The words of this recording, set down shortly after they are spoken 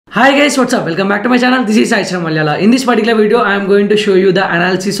Hi guys, what's up? Welcome back to my channel. This is Sai Charan Malyala. In this particular video, I am going to show you the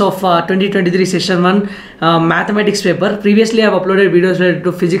analysis of 2023 session 1 mathematics paper. Previously, I have uploaded videos related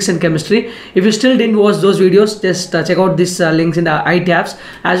to physics and chemistry. If you still didn't watch those videos, just check out these links in the I tabs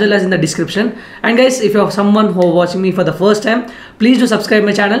as well as in the description. And guys, if you are someone who are watching me for the first time, please do subscribe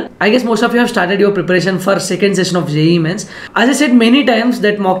my channel. I guess most of you have started your preparation for second session of JEE Mains. As I said many times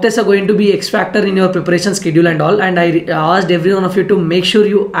that mock tests are going to be X factor in your preparation schedule and all, and I asked every one of you to make sure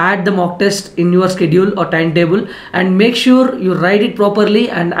you add the mock test in your schedule or timetable and make sure you write it properly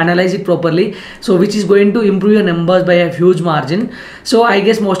and analyze it properly, so which is going to improve your numbers by a huge margin. So I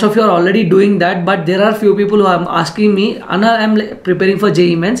guess most of you are already doing that, but there are few people who are asking me, Anna, I'm preparing for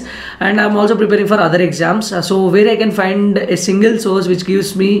JEE Mains and I'm also preparing for other exams, so where I can find a single source which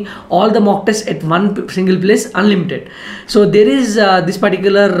gives me all the mock tests at one single place, unlimited. So there is this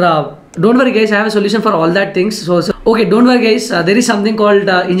particular don't worry guys, I have a solution for all that things. So okay, don't worry guys, there is something called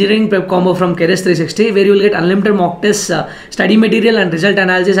engineering prep combo from Keres 360 where you will get unlimited mock tests, study material and result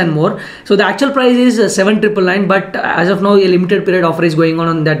analysis and more. So the actual price is 7,999, but as of now a limited period offer is going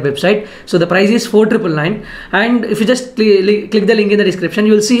on that website, so the price is 4,999. and if you just click the link in the description,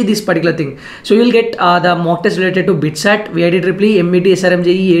 you will see this particular thing. So you will get the mock test related to BITSAT, VITEEE, MET, SRM,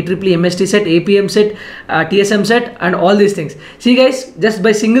 JEE, AEEE, MST set, APM set, TSM set and all these things. See guys, just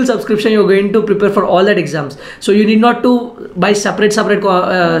by single subscription you're going to prepare for all that exams, so you need not to buy separate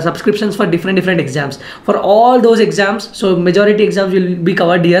subscriptions for different exams for all those exams. So majority exams will be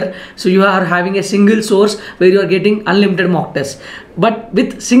covered here, so you are having a single source where you are getting unlimited mock tests but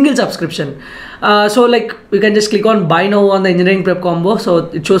with single subscription. So like you can just click on buy now on the engineering prep combo, so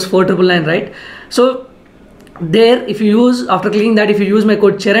it shows 4,999, right? So there, if you use, after clicking that, if you use my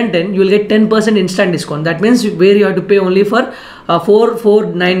code Charan10, you will get 10% instant discount. That means where you have to pay only for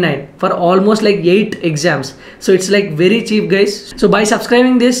 4,499 for almost like 8 exams. So it's like very cheap guys. So by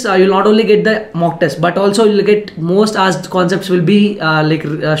subscribing this, you'll not only get the mock test but also you'll get most asked concepts will be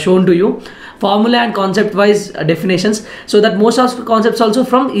shown to you, formula and concept wise definitions, so that most of the concepts also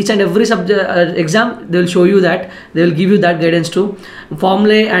from each and every subject exam they will show you that, they will give you that guidance too.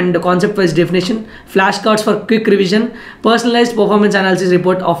 Formula and concept wise definition, flashcards for quick revision, personalized performance analysis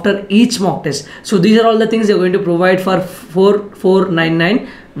report after each mock test. So these are all the things they're going to provide for 4,499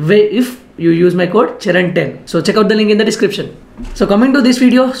 if you use my code Charan10. So check out the link in the description. So coming to this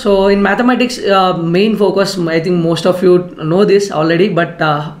video, so in mathematics main focus, I think most of you know this already, but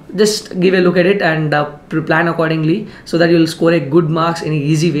just give a look at it and plan accordingly so that you will score a good marks in an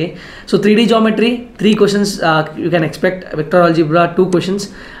easy way. So 3D geometry, 3 questions you can expect, vector algebra 2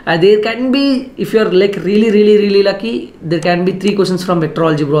 questions. There can be, if you're like really lucky, there can be 3 questions from vector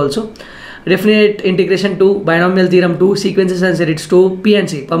algebra also. Definite integration 2, binomial theorem 2, sequences and series 2,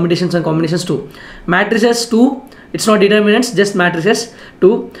 PNC, permutations and combinations 2, matrices 2, it's not determinants, just matrices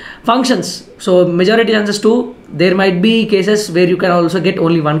 2, functions, so majority chances 2, there might be cases where you can also get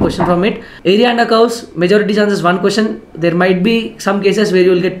only 1 question from it. Area under curves, majority chances 1 question, there might be some cases where you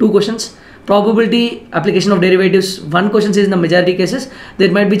will get 2 questions. Probability application of derivatives, 1 question is in the majority cases,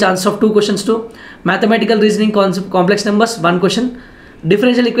 there might be chances of 2 questions too. Mathematical reasoning concept, complex numbers 1 question.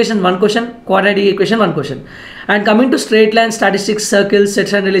 Differential equation 1 question, quadratic equation 1 question. And coming to straight line, statistics, circles,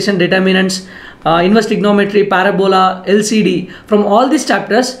 sets and relation, determinants, inverse trigonometry, parabola, LCD, from all these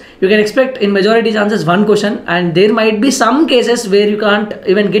chapters you can expect in majority chances 1 question, and there might be some cases where you can't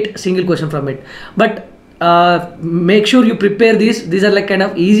even get single question from it, but make sure you prepare these are like kind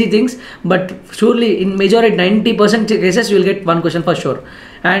of easy things, but surely in majority 90% cases you will get 1 question for sure.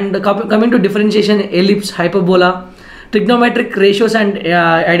 And coming to differentiation, ellipse, hyperbola, trigonometric ratios and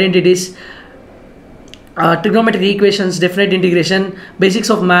identities, trigonometric equations, definite integration, basics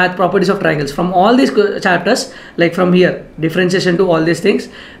of math, properties of triangles, from all these chapters, like from here differentiation to all these things,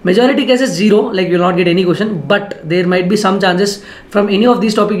 majority cases 0, like you will not get any question, but there might be some chances from any of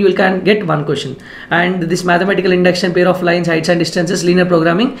these topics you can get 1 question. And this mathematical induction, pair of lines, heights and distances, linear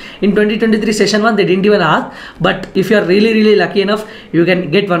programming, in 2023 session 1 they didn't even ask, but if you are really lucky enough you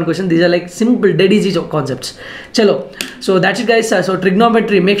can get 1 question. These are like simple dead easy concepts. Chalo, so that's it guys. So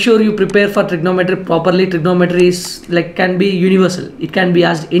trigonometry, make sure you prepare for trigonometry properly. Trigonometry is like can be universal, it can be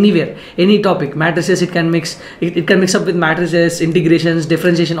asked anywhere, any topic. Matrices, it can mix up with matrices, integrations,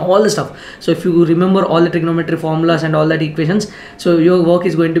 differentiation, all the stuff. So if you remember all the trigonometry formulas and all that equations, so your work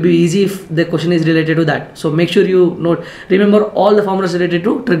is going to be easy if the question is related to that. So make sure you remember all the formulas related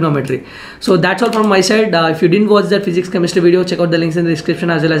to trigonometry. So that's all from my side. If you didn't watch that physics chemistry video, check out the links in the description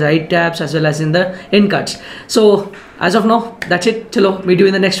as well as I tabs as well as in the end cards. So as of now, that's it. Chalo, meet you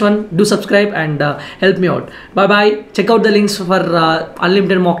in the next one. Do subscribe and help me out. Bye bye. Check out the links for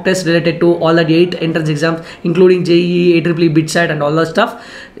unlimited mock tests related to all the 8 entrance exams, including JEE, AEEE, BITSAT and all that stuff.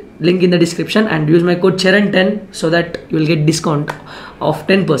 link in the description and use my code Charan10 so that you will get discount of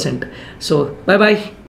 10%. So bye bye.